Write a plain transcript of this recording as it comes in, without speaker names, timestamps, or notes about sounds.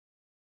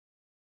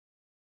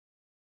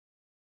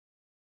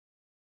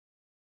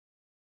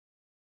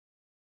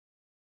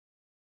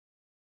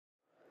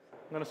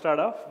I'm going to start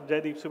off.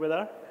 Jaideep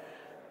Subedar.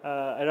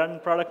 I run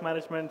product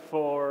management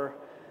for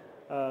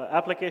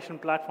Application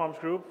Platforms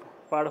Group,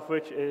 part of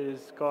which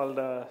is called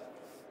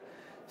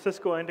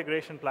Cisco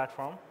Integration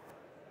Platform.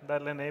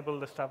 That'll enable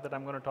the stuff that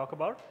I'm going to talk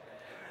about.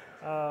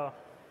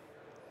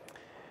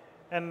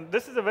 And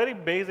this is a very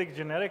basic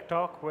generic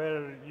talk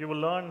where you will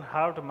learn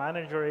how to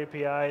manage your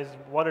APIs,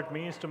 what it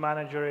means to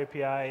manage your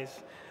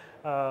APIs,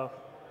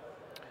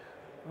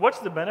 what's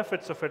the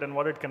benefits of it and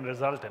what it can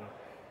result in.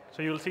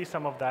 So you'll see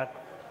some of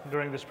that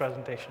during this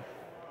presentation.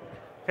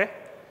 Okay?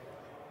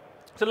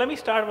 So let me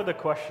start with a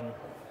question.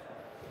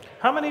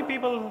 How many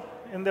people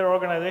in their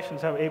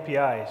organizations have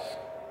APIs?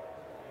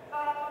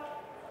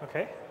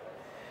 Okay.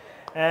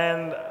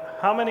 And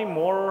how many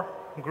more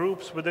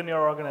groups within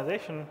your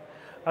organization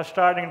are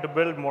starting to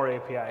build more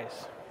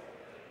APIs?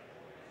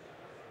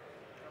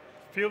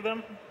 Few of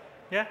them?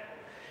 Yeah?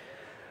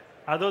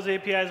 Are those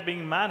APIs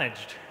being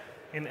managed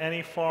in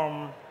any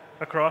form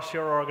across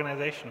your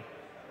organization?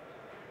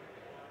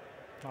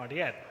 Not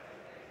yet.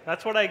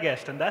 That's what I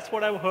guessed, and that's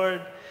what I've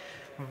heard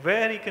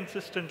very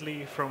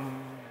consistently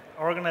from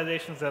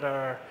organizations that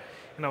are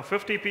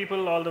 50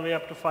 people all the way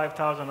up to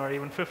 5,000 or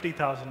even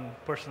 50,000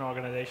 person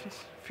organizations.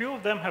 Few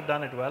of them have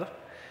done it well,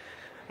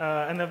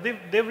 and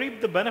they've reaped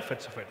the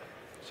benefits of it.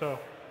 So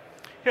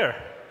here,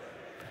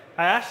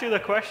 I asked you the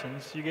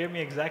questions. You gave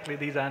me exactly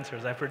these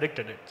answers. I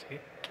predicted it. See?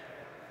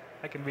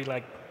 I can be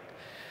like,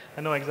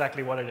 I know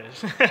exactly what it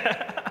is.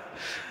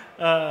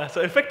 So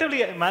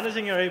effectively,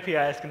 managing your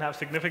APIs can have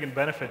significant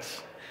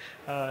benefits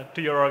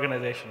to your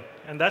organization.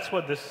 And that's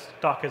what this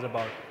talk is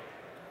about.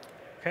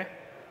 Okay?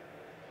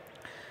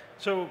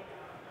 So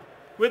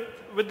with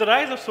the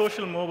rise of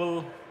social,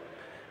 mobile,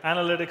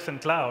 analytics, and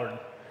cloud,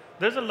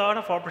 there's a lot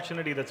of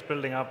opportunity that's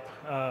building up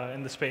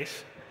in the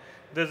space.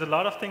 There's a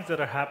lot of things that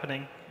are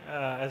happening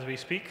as we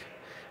speak.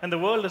 And the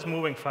world is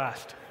moving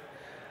fast.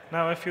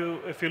 Now, if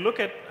you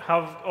look at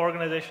how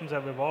organizations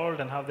have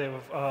evolved and how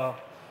they've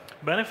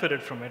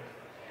benefited from it,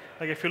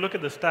 like if you look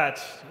at the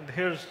stats,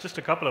 here's just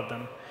a couple of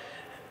them.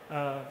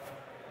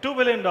 $2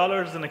 billion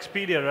in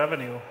Expedia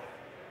revenue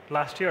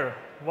last year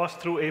was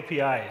through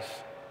APIs.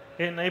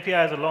 In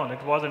APIs alone,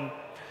 it wasn't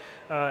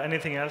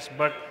anything else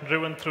but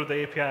driven through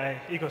the API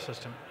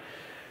ecosystem.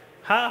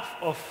 Half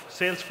of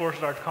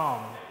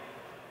Salesforce.com,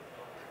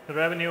 the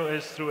revenue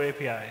is through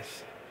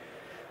APIs.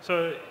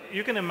 So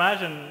you can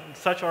imagine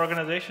such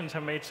organizations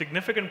have made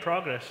significant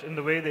progress in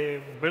the way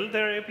they build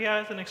their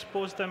APIs and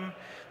expose them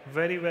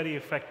very, very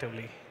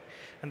effectively.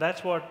 And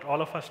that's what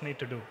all of us need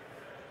to do.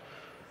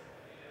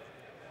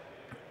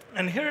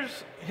 And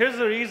here's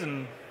the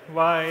reason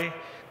why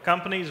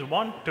companies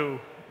want to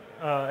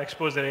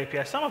expose their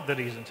APIs. Some of the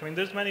reasons. I mean,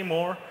 there's many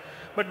more,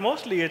 but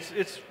mostly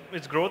it's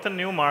growth in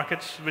new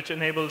markets, which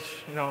enables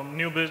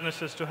new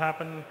businesses to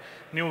happen,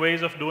 new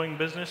ways of doing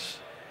business.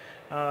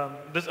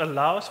 This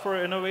allows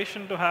for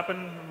innovation to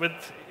happen with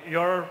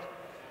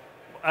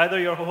either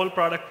your whole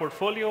product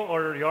portfolio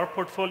or your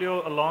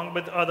portfolio along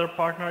with other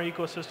partner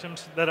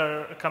ecosystems that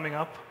are coming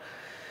up.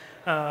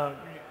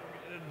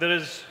 There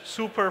is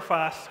super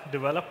fast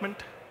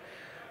development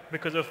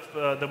because of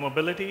the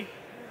mobility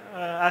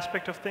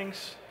aspect of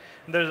things.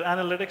 There's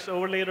analytics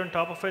overlaid on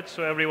top of it,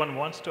 so everyone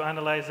wants to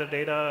analyze their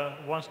data,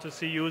 wants to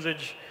see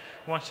usage,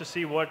 wants to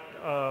see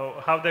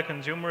how their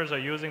consumers are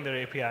using their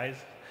APIs.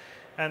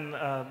 And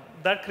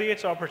that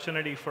creates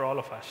opportunity for all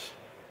of us.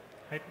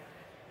 Right?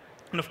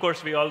 And of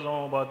course, we all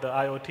know about the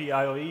IoT,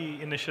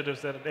 IoE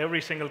initiatives that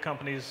every single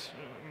company is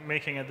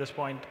making at this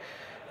point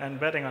and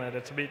betting on it.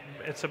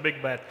 It's a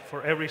big bet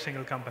for every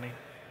single company.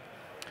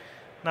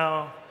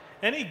 Now,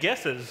 any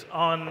guesses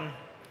on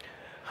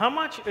how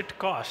much it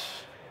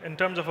costs in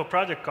terms of a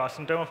project cost,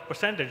 in terms of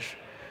percentage,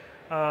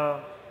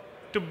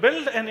 to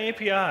build an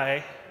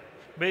API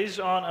based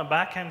on a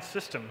back-end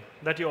system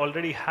that you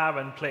already have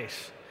in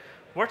place?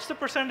 What's the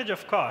percentage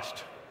of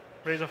cost,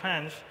 raise of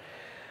hands,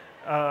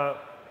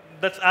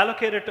 that's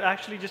allocated to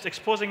actually just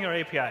exposing your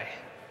API?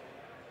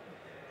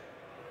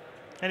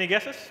 Any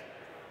guesses?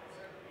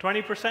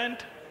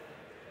 20%?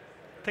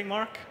 Think,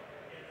 Mark?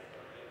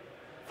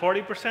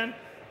 40%?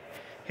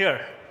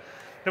 Here,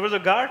 there was a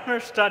Gartner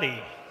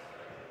study,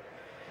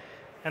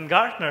 and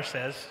Gartner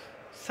says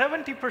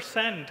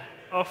 70%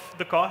 of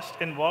the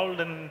cost involved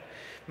in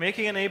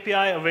making an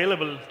API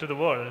available to the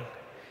world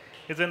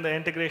is in the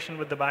integration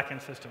with the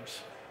backend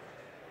systems.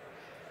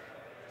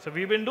 So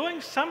we've been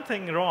doing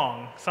something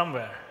wrong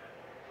somewhere.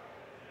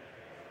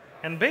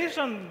 And based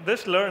on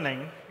this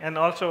learning, and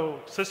also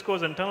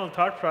Cisco's internal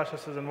thought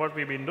processes and what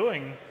we've been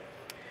doing,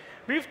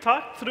 we've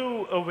thought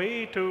through a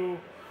way to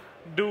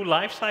do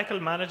lifecycle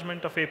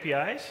management of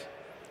APIs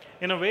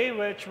in a way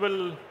which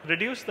will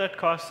reduce that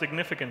cost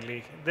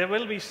significantly. There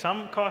will be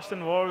some cost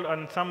involved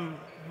and some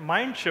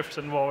mind shifts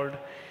involved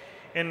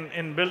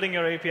in building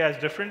your APIs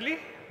differently,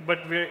 but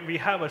we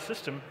have a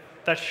system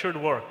that should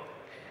work.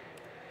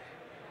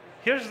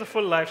 Here's the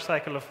full life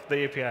cycle of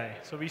the API.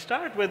 So we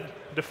start with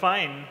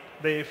define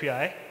the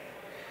API,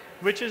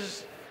 which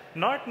is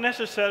not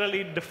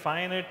necessarily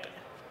define it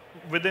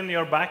within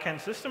your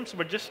backend systems,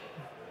 but just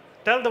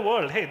Tell the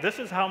world, hey, this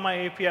is how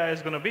my API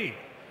is going to be.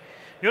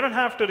 You don't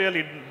have to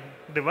really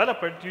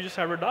develop it. You just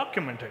have to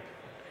document it.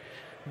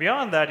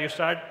 Beyond that,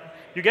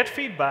 you get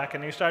feedback,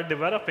 and you start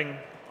developing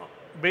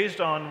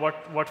based on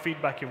what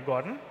feedback you've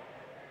gotten.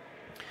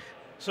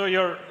 So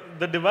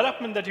the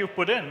development that you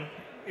put in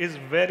is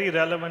very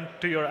relevant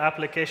to your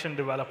application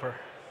developer.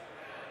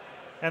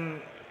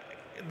 And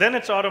then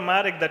it's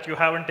automatic that you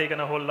haven't taken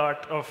a whole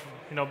lot of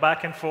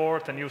back and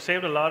forth, and you've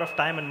saved a lot of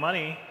time and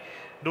money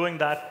doing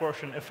that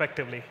portion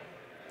effectively.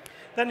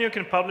 Then you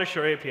can publish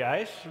your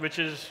APIs, which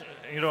is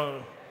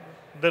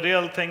the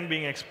real thing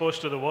being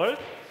exposed to the world.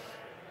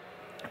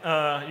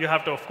 You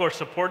have to, of course,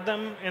 support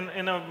them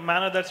in a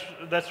manner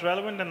that's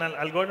relevant, and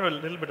I'll go into a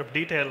little bit of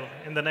detail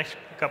in the next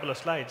couple of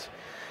slides.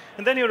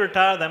 And then you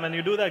retire them, and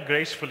you do that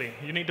gracefully.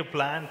 You need to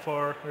plan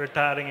for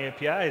retiring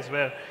APIs,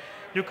 where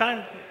you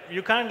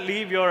can't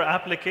leave your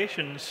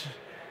applications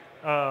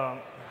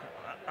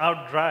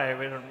out dry.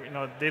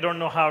 They don't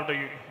know how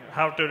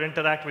to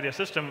interact with your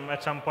system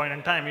at some point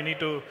in time. You need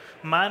to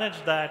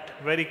manage that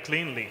very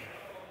cleanly.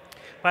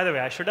 By the way,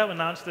 I should have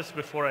announced this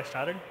before I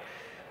started.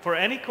 For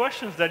any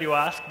questions that you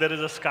ask, there is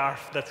a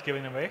scarf that's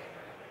given away.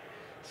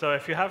 So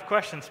if you have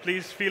questions,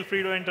 please feel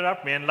free to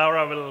interrupt me, and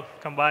Laura will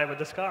come by with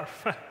the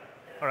scarf.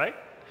 All right?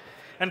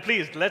 And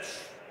please,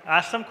 let's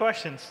ask some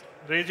questions.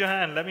 Raise your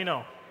hand. Let me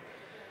know.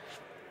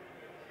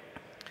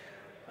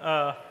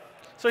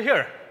 So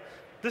here,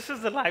 this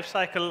is the life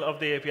cycle of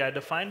the API: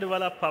 define,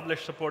 develop,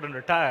 publish, support, and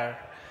retire.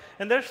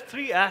 And there's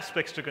 3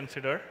 aspects to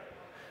consider: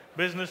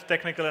 business,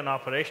 technical, and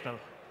operational.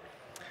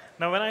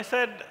 Now, when I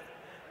said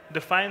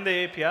define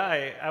the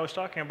API, I was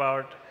talking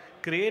about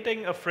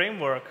creating a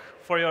framework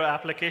for your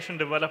application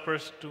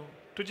developers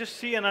to just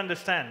see and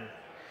understand.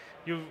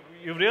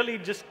 You've really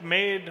just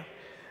made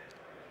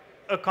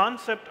a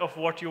concept of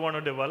what you want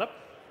to develop,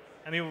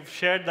 and you've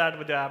shared that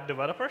with the app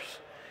developers.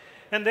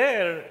 And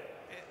there,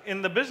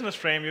 in the business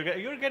frame,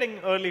 you're getting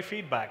early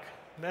feedback,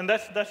 and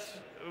that's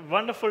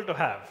wonderful to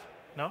have.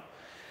 No?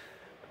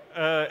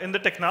 In the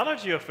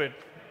technology of it,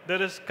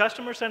 there is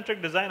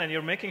customer-centric design, and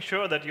you're making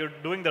sure that you're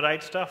doing the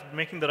right stuff,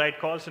 making the right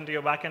calls into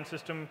your backend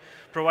system,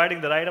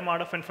 providing the right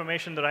amount of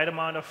information, the right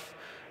amount of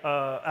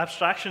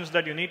abstractions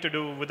that you need to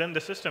do within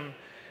the system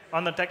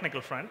on the technical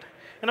front.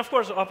 And of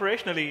course,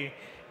 operationally,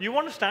 you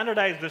want to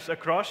standardize this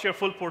across your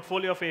full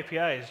portfolio of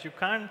APIs. You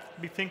can't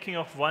be thinking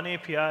of one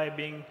API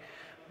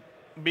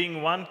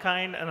being one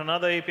kind and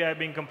another API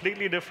being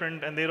completely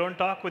different, and they don't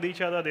talk with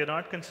each other. They're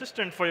not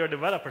consistent for your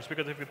developers,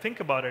 because if you think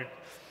about it,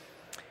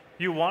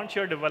 you want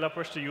your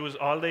developers to use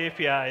all the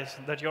APIs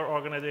that your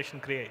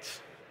organization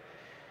creates.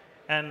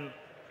 And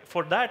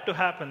for that to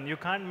happen, you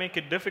can't make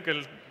it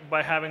difficult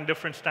by having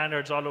different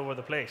standards all over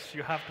the place.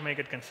 You have to make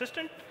it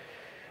consistent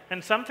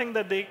and something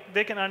that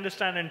they can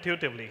understand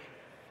intuitively.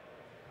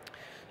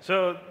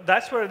 So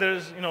that's where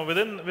there's,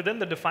 within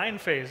the define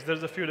phase,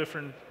 there's a few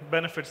different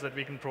benefits that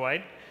we can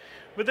provide.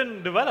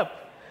 Within develop,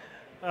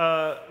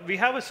 we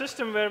have a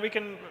system where we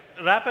can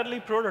rapidly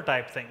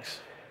prototype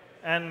things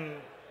and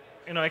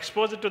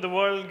expose it to the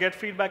world, get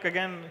feedback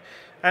again.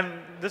 And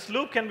this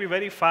loop can be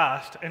very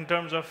fast in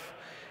terms of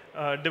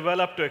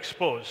develop to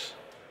expose.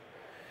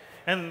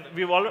 And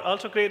we've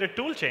also created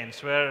tool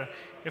chains where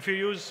if you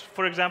use,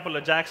 for example,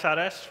 a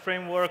JAX-RS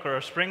framework or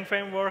a Spring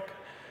framework,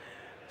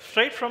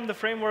 straight from the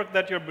framework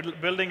that you're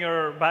building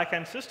your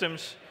backend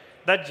systems,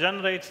 that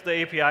generates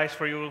the APIs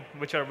for you,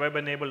 which are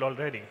web-enabled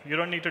already. You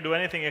don't need to do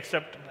anything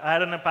except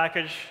add in a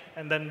package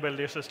and then build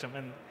your system.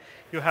 And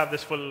you have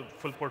this full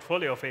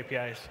portfolio of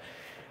APIs.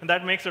 And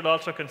that makes it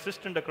also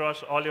consistent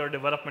across all your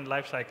development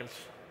life cycles.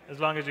 As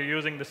long as you're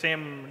using the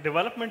same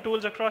development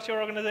tools across your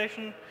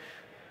organization,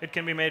 it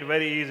can be made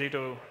very easy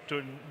to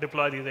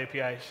deploy these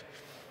APIs.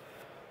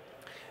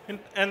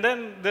 And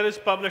then there is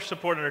publish,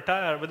 support, and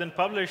retire. Within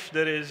publish,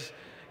 there is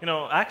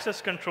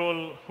access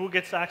control, who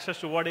gets access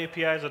to what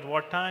APIs at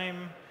what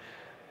time,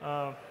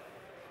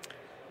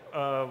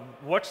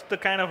 what's the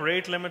kind of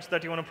rate limits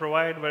that you want to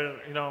provide, where,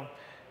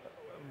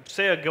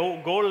 say a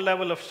gold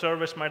level of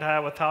service might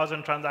have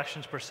 1,000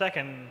 transactions per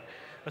second,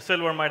 a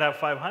silver might have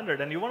 500,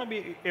 and you want to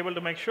be able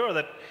to make sure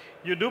that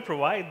you do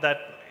provide that,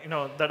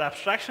 that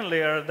abstraction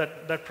layer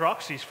that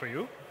proxies for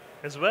you,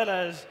 as well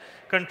as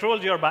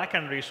controls your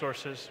backend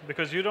resources,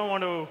 because you don't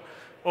want to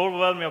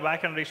overwhelm your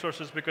backend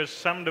resources because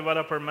some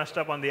developer messed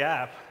up on the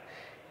app.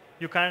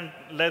 You can't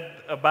let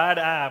a bad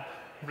app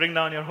bring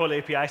down your whole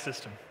API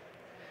system.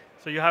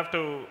 So you have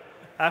to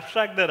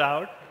abstract that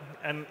out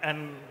and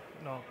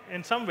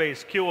in some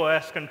ways,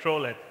 QoS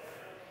control it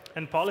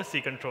and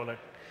policy control it.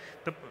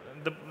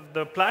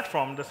 The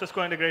platform, the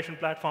Cisco integration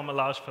platform,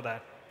 allows for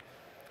that.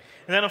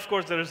 And then, of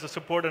course, there is the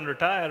support and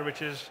retire,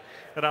 which is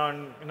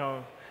around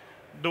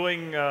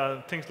doing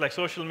things like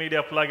social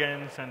media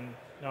plugins and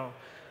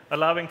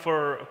allowing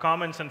for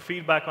comments and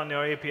feedback on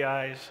your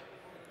APIs.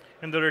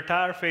 In the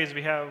retire phase,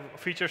 we have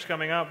features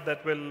coming up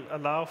that will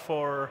allow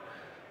for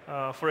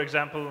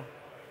example,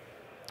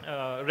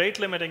 rate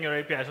limiting your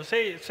API. So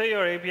say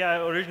your API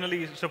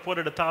originally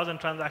supported 1,000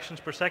 transactions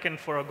per second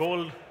for a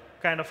gold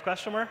kind of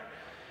customer.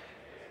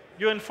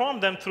 you inform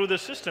them through the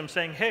system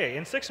saying, hey,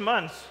 in 6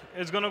 months,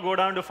 it's going to go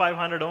down to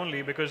 500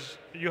 only because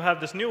you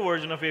have this new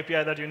version of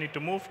API that you need to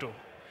move to.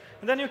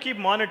 And then you keep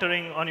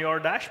monitoring on your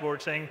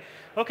dashboard saying,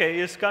 OK,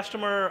 is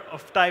customer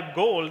of type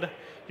gold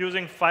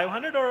using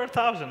 500 or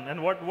 1,000?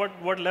 And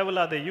what level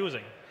are they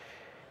using?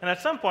 And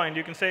at some point,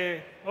 you can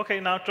say, OK,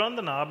 now turn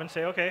the knob and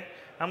say, OK,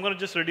 I'm going to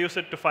just reduce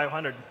it to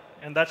 500.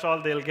 And that's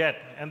all they'll get.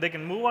 And they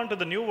can move on to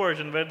the new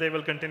version where they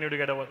will continue to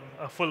get a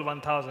full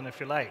 1,000 if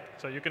you like.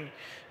 So you can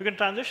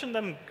transition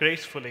them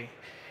gracefully.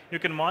 You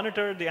can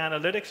monitor the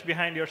analytics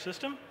behind your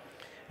system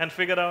and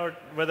figure out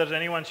whether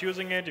anyone's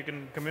using it. You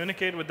can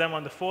communicate with them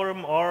on the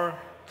forum or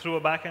through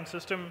a backend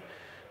system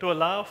to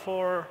allow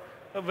for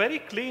a very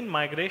clean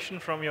migration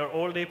from your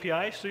old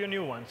APIs to your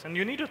new ones. And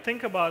you need to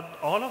think about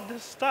all of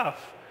this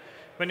stuff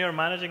when you're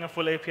managing a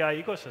full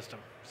API ecosystem.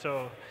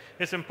 So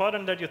it's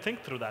important that you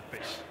think through that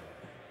pace.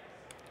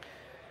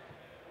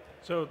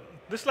 So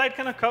this slide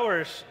kind of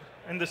covers,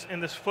 in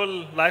this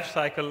full life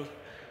cycle,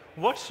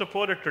 what's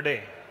supported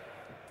today.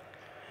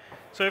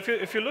 So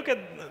if you look at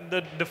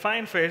the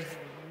define phase,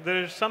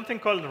 there's something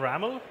called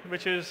RAML,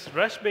 which is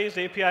REST-based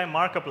API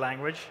markup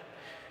language.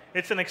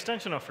 It's an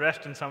extension of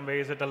REST in some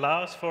ways. It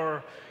allows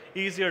for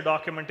easier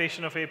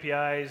documentation of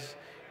APIs,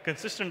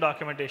 consistent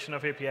documentation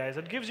of APIs.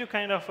 It gives you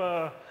kind of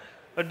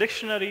a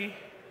dictionary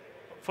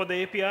for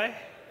the API,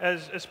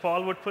 as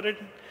Paul would put it,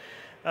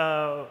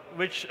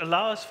 which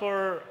allows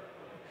for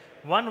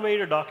one way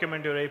to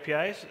document your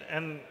APIs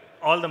and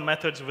all the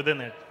methods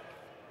within it.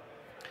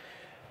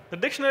 The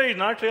dictionary is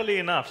not really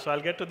enough, so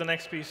I'll get to the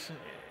next piece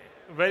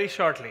very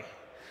shortly.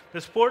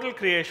 This portal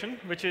creation,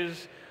 which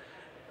is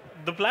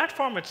the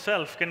platform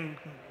itself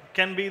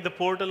can be the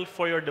portal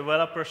for your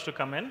developers to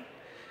come in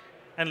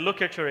and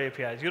look at your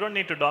APIs. You don't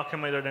need to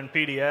document it in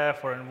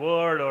PDF or in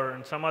Word or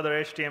in some other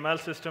HTML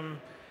system.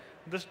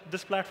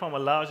 This platform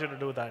allows you to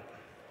do that.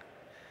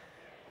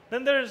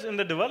 Then there's, in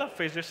the develop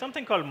phase, there's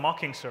something called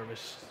mocking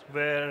service,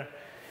 where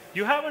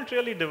you haven't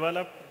really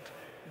developed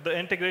the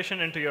integration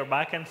into your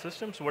backend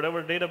systems,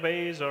 whatever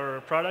database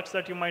or products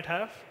that you might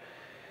have.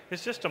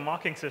 It's just a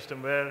mocking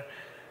system where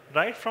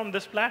right from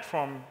this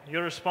platform,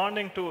 you're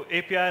responding to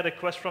API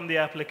requests from the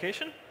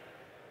application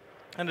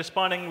and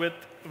responding with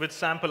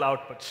sample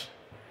outputs.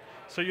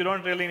 So you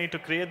don't really need to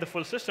create the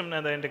full system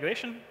and the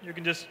integration. You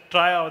can just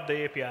try out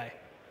the API.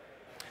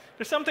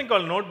 There's something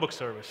called notebook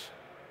service,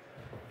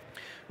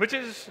 which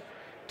is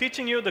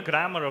teaching you the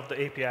grammar of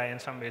the API in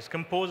some ways,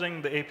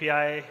 composing the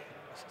API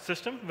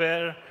system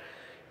where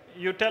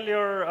you tell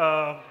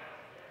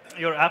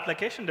your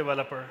application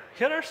developer,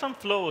 here are some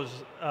flows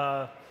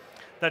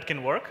that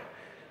can work,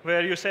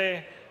 where you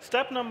say,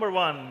 step number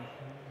 1,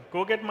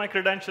 go get my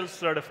credentials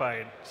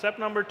certified. Step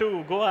number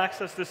 2, go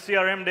access this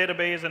CRM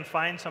database and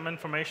find some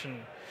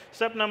information.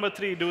 Step number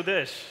 3, do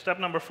this. Step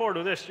number 4,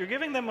 do this. You're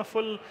giving them a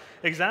full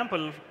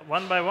example,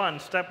 one by one,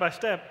 step by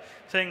step,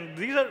 saying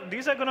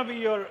these are going to be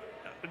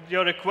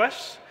your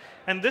requests,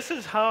 and this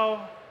is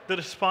how the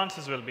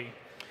responses will be.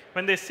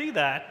 When they see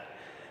that,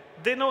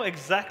 they know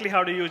exactly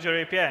how to use your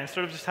API.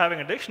 Instead of just having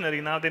a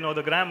dictionary, now they know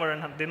the grammar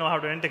and they know how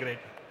to integrate.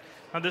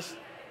 Now this,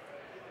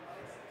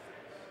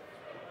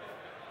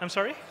 I'm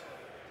sorry?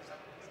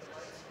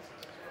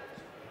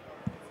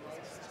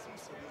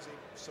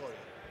 Sorry.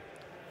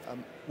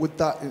 Would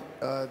that,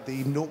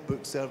 the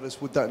notebook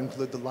service, would that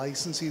include the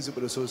licenses that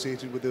were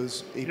associated with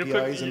those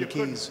APIs and the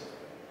keys?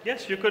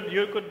 Yes, you could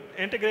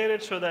integrate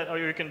it so that, or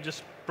you can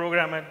just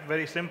program it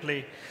very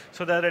simply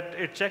so that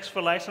it checks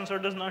for license or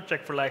does not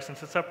check for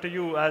license. It's up to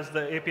you as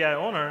the API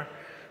owner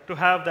to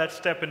have that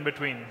step in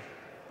between.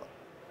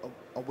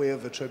 A way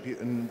of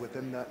attributing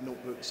within that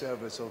notebook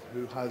service of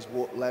who has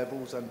what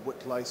levels and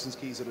what license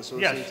keys are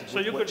associated with so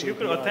you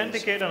could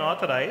authenticate and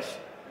authorize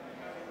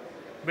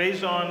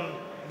based on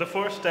the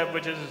first step,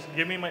 which is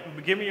give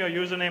me your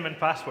username and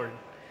password.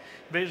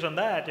 Based on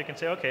that, you can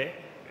say, OK,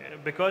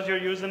 because your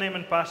username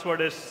and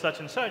password is such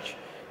and such,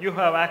 you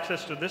have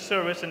access to this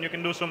service, and you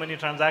can do so many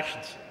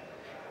transactions.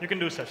 You can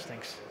do such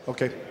things.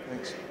 OK,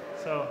 thanks.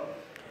 So,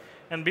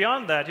 and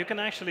beyond that, you can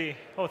actually,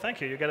 oh,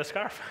 thank you, you get a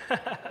scarf.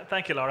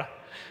 Thank you, Laura.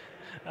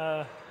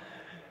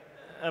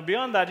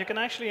 Beyond that, you can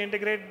actually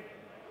integrate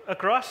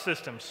across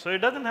systems. So it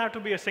doesn't have to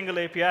be a single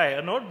API.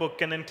 A notebook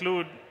can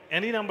include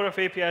any number of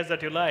APIs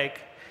that you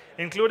like,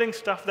 including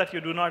stuff that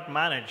you do not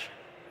manage.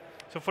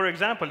 So for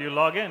example, you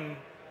log in,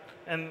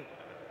 and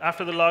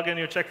after the login,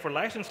 you check for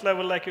license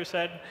level, like you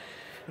said.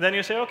 Then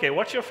you say, OK,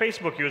 what's your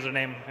Facebook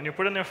username? And you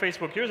put in your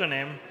Facebook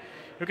username.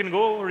 You can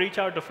go reach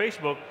out to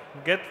Facebook,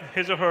 get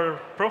his or her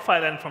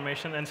profile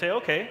information, and say,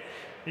 OK,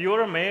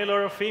 you're a male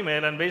or a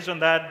female, and based on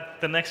that,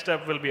 the next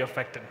step will be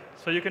affected.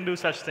 So you can do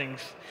such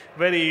things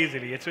very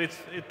easily.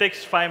 It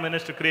takes 5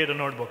 minutes to create a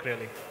notebook,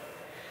 really.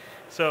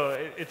 So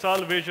it's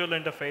all visual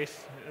interface,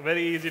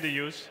 very easy to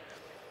use.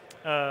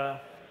 So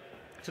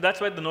that's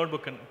where the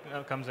notebook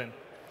comes in.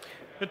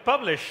 With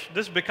Publish,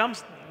 this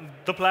becomes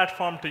the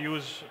platform to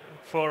use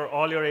for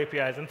all your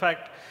APIs. In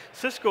fact,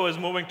 Cisco is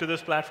moving to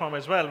this platform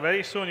as well.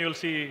 Very soon, you'll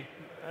see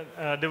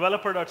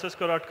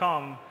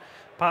developer.cisco.com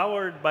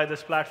powered by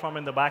this platform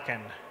in the back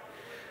end.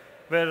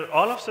 where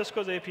all of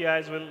Cisco's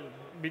APIs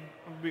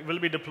will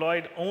be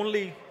deployed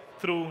only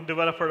through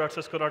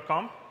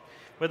developer.cisco.com,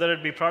 whether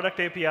it be product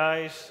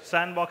APIs,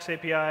 sandbox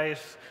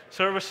APIs,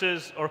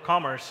 services, or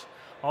commerce.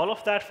 All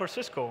of that for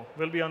Cisco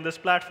will be on this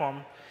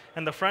platform,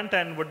 and the front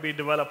end would be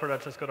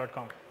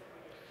developer.cisco.com.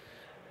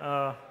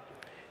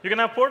 You can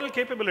have portal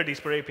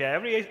capabilities per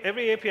API.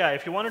 Every API,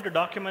 if you wanted to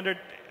document it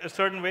a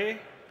certain way,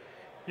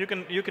 you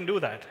can do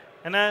that.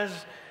 And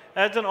as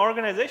an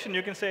organization,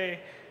 you can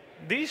say,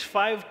 these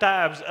 5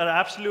 tabs are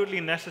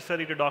absolutely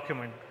necessary to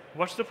document.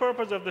 What's the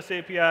purpose of this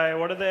API?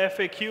 What are the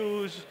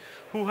FAQs?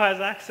 Who has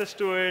access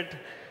to it?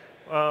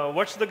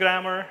 What's the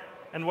grammar?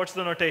 And what's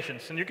the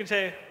notations? And you can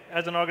say,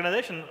 as an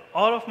organization,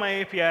 all of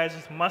my APIs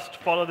must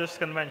follow this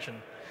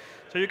convention.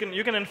 So you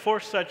can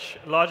enforce such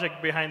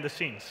logic behind the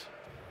scenes.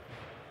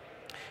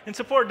 In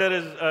support, there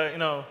is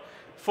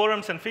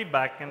forums and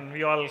feedback, and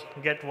we all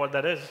get what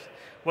that is.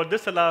 What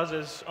this allows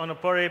is, on a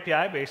per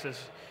API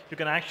basis, you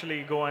can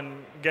actually go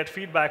and get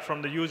feedback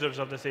from the users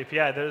of this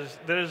API.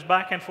 There is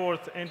back and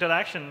forth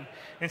interaction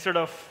instead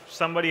of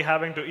somebody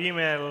having to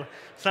email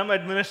some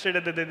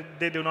administrator that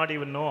they do not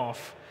even know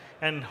of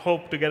and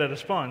hope to get a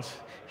response.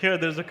 Here,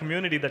 there's a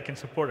community that can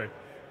support it.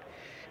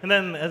 And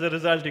then, as a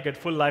result, you get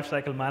full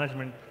lifecycle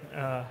management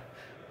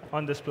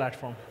on this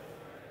platform.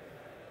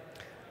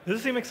 Does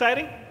this seem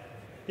exciting?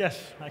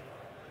 Yes, Mike.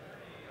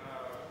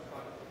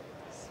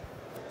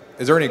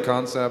 Is there any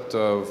concept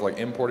of like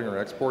importing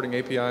or exporting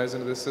APIs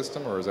into this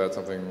system, or is that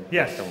something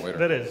that's coming later?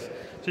 Yes, there is.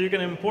 So you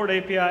can import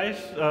APIs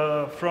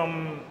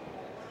from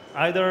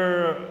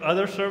either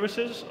other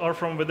services or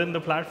from within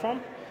the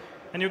platform,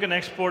 and you can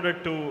export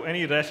it to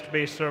any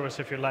REST-based service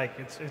if you like.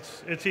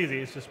 It's easy.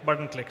 It's just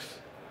button clicks.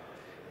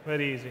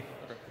 Very easy.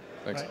 Okay,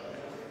 thanks. Right?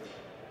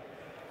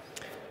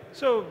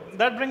 So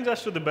that brings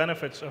us to the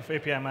benefits of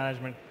API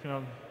management.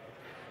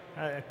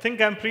 I think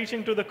I'm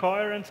preaching to the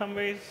choir in some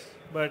ways,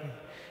 but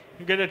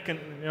you get it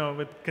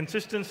with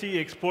consistency,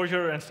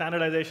 exposure, and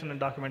standardization and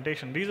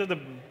documentation. These are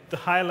the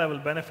high-level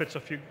benefits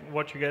of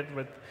what you get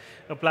with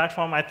a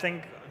platform. I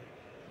think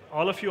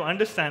all of you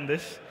understand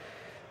this.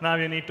 Now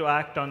you need to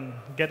act on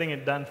getting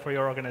it done for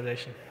your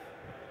organization.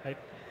 Right?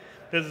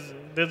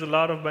 There's a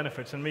lot of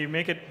benefits, and we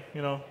make it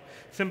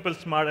simple,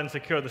 smart, and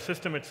secure. The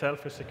system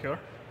itself is secure.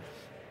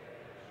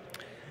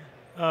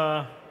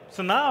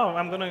 So now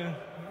I'm going to,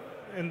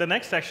 in the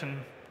next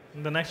section,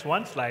 in the next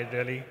one slide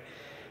really,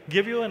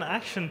 give you an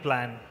action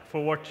plan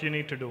for what you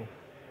need to do.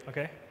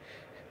 Okay?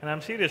 And I'm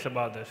serious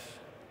about this.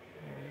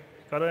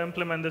 You've got to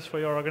implement this for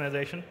your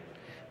organization.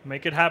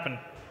 Make it happen.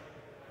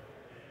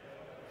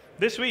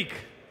 This week,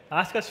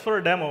 ask us for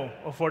a demo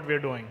of what we're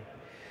doing.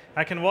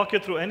 I can walk you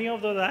through any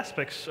of those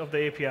aspects of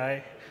the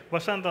API.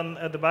 Vasant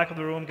at the back of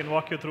the room can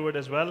walk you through it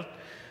as well.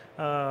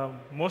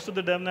 Most of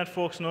the DevNet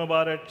folks know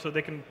about it, so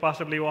they can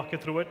possibly walk you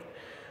through it.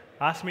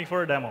 Ask me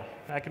for a demo.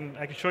 I can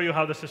show you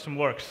how the system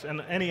works in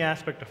any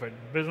aspect of it,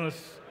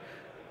 business,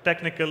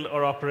 technical,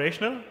 or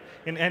operational,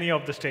 in any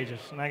of the stages.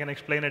 And I can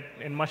explain it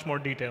in much more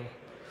detail.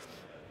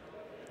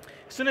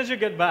 As soon as you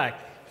get back,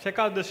 check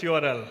out this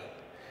URL.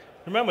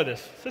 Remember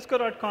this,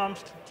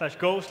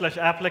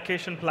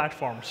 cisco.com/go/application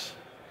platforms.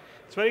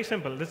 It's very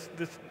simple. This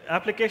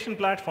application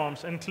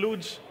platforms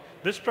includes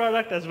this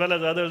product as well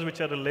as others which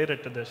are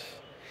related to this.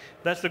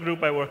 That's the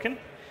group I work in.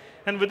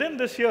 And within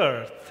this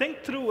year,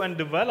 think through and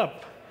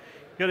develop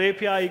your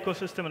API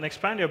ecosystem and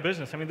expand your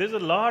business. I mean, there's a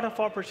lot of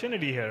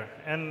opportunity here.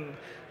 And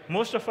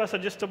most of us are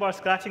just about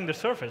scratching the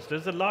surface.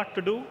 There's a lot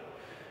to do.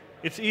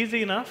 It's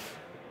easy enough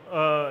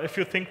if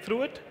you think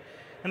through it.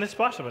 And it's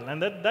possible.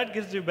 And that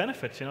gives you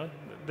benefits.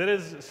 There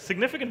is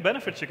significant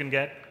benefits you can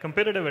get,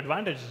 competitive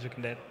advantages you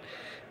can get,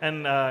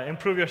 and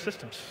improve your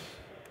systems.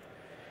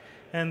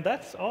 And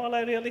that's all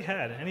I really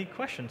had. Any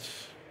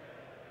questions?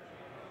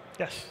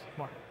 Yes,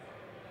 Mark.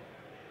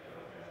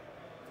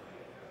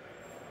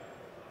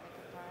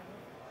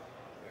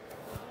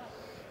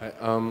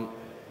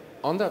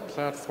 On that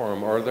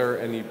platform, are there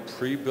any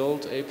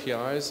pre-built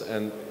APIs?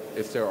 And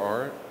if there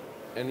are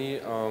any,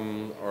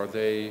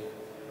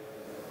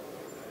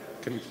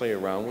 can you play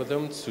around with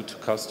them to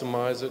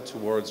customize it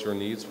towards your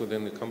needs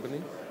within the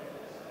company?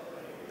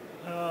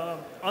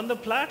 On the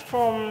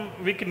platform,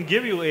 we can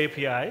give you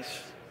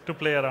APIs to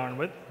play around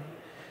with.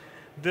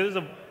 There is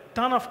a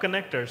ton of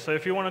connectors. So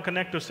if you want to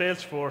connect to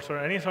Salesforce or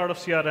any sort of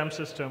CRM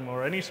system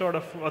or any sort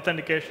of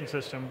authentication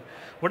system,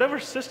 whatever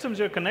systems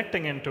you're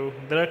connecting into,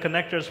 there are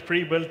connectors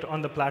pre-built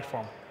on the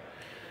platform.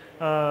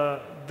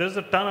 There's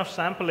a ton of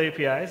sample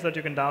APIs that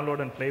you can download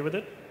and play with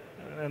it,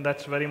 and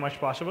that's very much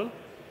possible.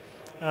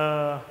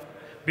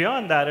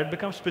 Beyond that, it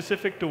becomes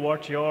specific to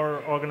what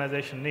your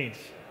organization needs.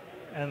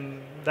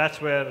 And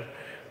that's where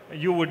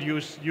you would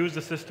use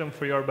the system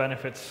for your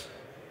benefits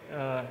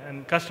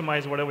and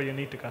customize whatever you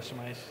need to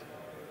customize.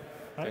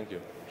 Right? Thank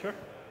you. Sure.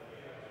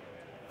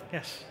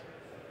 Yes.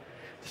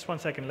 Just one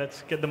second.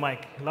 Let's get the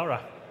mic. Laura,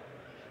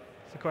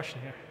 there's a question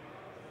here.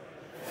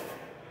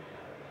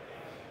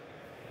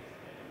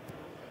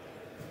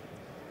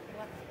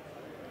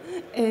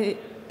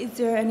 Is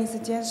there any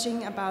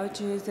suggestion about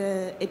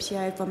the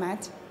API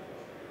format?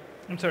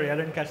 I'm sorry, I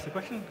didn't catch the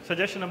question.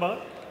 Suggestion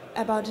about?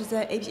 About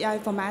the API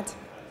format.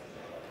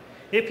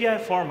 API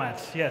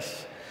formats,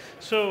 yes.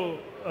 So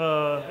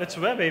it's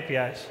web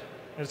APIs.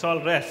 It's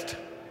all REST.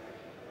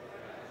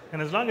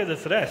 And as long as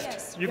it's REST,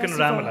 Yes, you can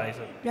RESTful. RAMLize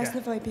it.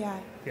 RESTful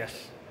API.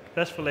 Yes,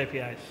 RESTful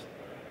APIs.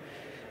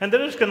 And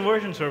there is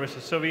conversion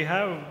services. So we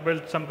have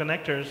built some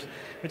connectors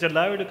which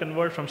allow you to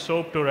convert from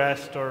SOAP to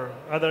REST or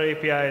other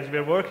APIs.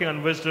 We're working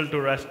on WSDL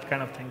to REST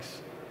kind of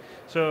things.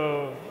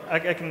 So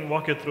I can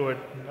walk you through it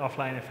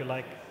offline if you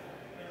like.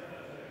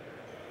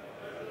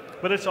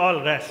 But it's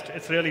all REST.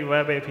 It's really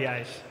web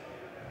APIs.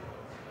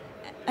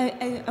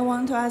 I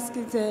want to ask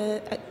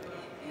the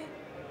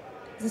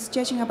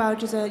suggestion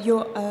about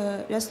your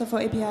RESTful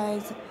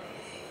APIs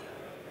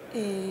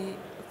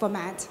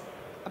format,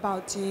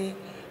 about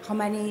how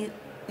many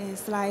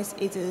slides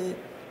is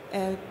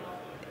a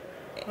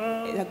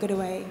good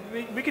way.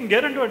 We can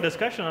get into a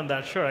discussion on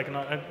that, sure. I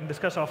can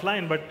discuss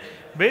offline. But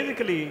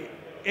basically,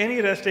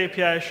 any REST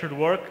API should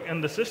work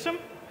in the system.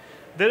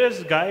 There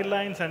is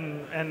guidelines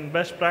and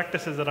best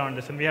practices around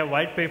this. And we have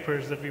white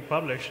papers that we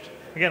published,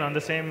 again, on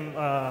the same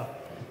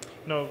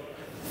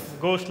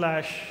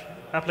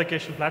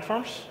Go/application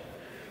platforms.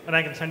 And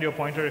I can send you a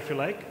pointer if you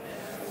like,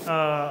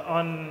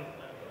 on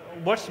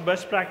what's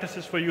best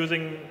practices for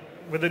using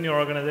within your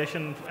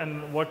organization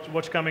and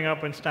what's coming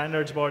up in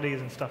standards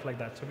bodies and stuff like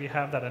that. So we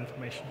have that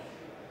information.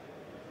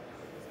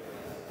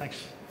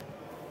 Thanks.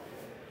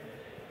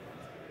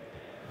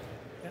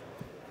 Yeah.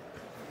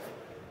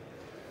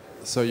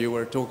 So you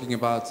were talking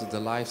about the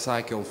life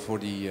cycle for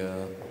the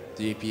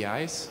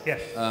APIs.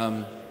 Yes.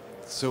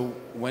 So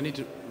when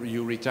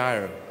you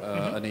retire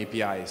an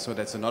API, so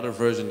that's another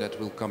version that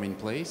will come in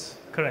place?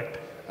 Correct.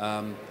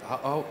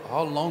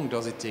 How long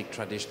does it take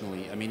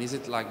traditionally? I mean, is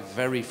it like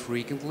very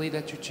frequently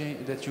that you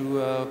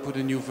put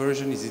a new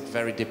version? Is it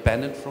very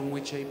dependent from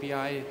which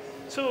API?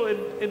 So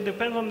it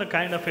depends on the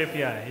kind of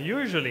API.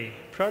 Usually,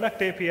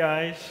 product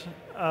APIs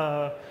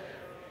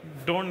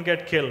don't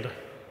get killed.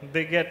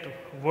 They get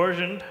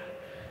versioned,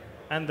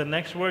 and the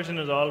next version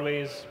is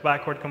always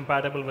backward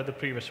compatible with the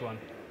previous one.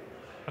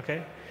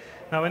 Okay?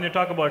 Now, when you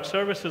talk about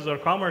services or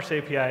commerce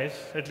APIs,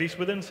 at least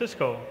within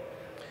Cisco,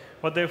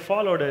 what they've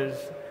followed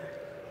is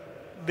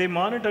they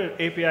monitor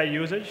API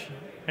usage,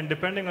 and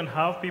depending on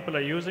how people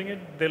are using it,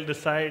 they'll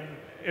decide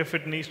if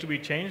it needs to be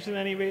changed in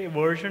any way,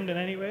 versioned in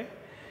any way.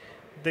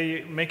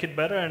 They make it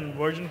better and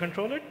version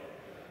control it.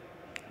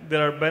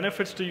 There are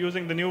benefits to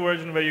using the new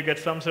version where you get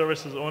some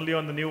services only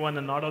on the new one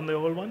and not on the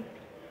old one.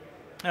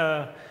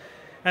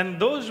 And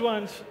those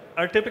ones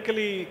are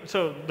typically,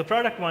 so the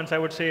product ones, I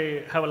would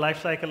say, have a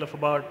life cycle of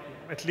about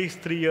at least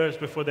 3 years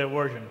before they're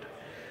versioned.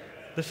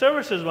 The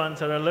services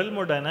ones are a little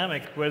more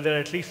dynamic, where they're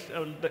at least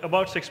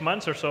about 6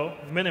 months or so,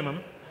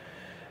 minimum,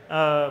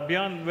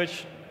 beyond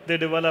which they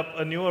develop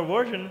a newer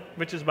version,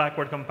 which is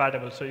backward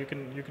compatible. So you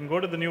can go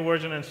to the new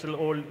version and still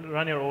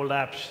run your old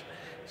apps.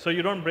 So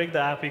you don't break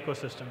the app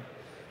ecosystem.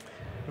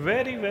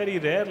 Very, very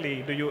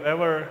rarely do you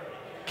ever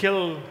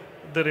kill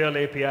the real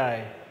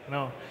API.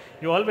 No,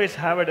 you always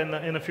have it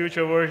in a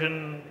future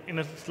version in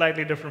a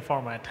slightly different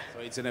format.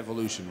 So it's an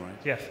evolution, right?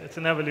 Yes, it's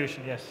an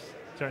evolution, yes,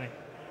 journey.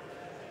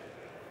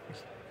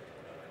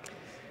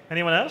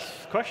 Anyone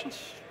else?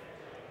 Questions?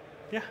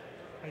 Yeah,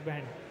 right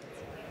behind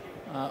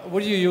you.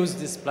 Would you use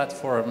this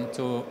platform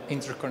to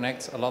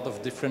interconnect a lot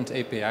of different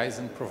APIs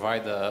and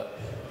provide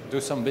do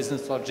some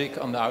business logic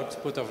on the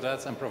output of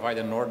that and provide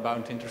a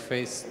northbound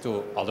interface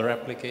to other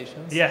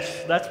applications?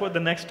 Yes, that's what the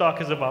next talk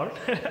is about.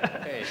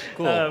 Okay,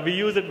 cool. We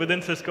use it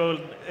within Cisco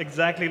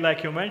exactly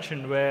like you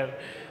mentioned, where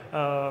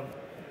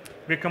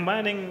we're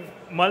combining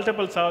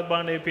multiple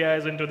southbound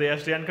APIs into the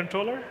SDN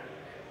controller,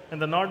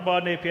 and the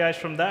northbound APIs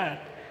from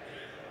that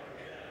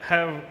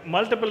have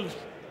multiple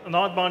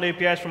northbound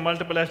APIs from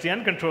multiple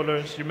SDN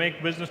controllers. You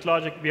make business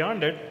logic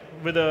beyond it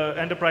with an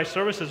enterprise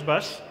services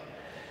bus,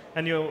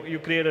 and you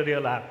create a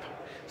real app.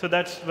 So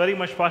that's very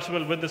much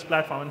possible with this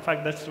platform. In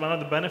fact, that's one of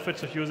the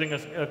benefits of using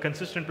a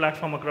consistent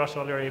platform across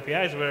all your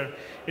APIs, where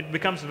it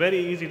becomes very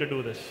easy to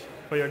do this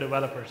for your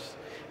developers.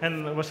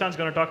 And Vasant's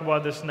going to talk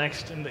about this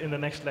next in the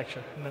next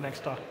lecture, in the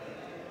next talk.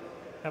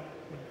 Yep.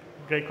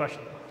 Great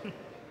question.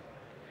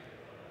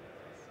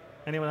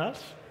 Anyone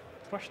else?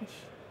 Questions?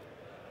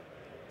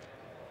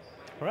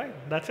 All right,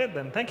 that's it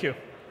then. Thank you.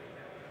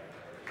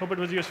 Hope it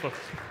was useful.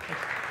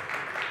 Thanks.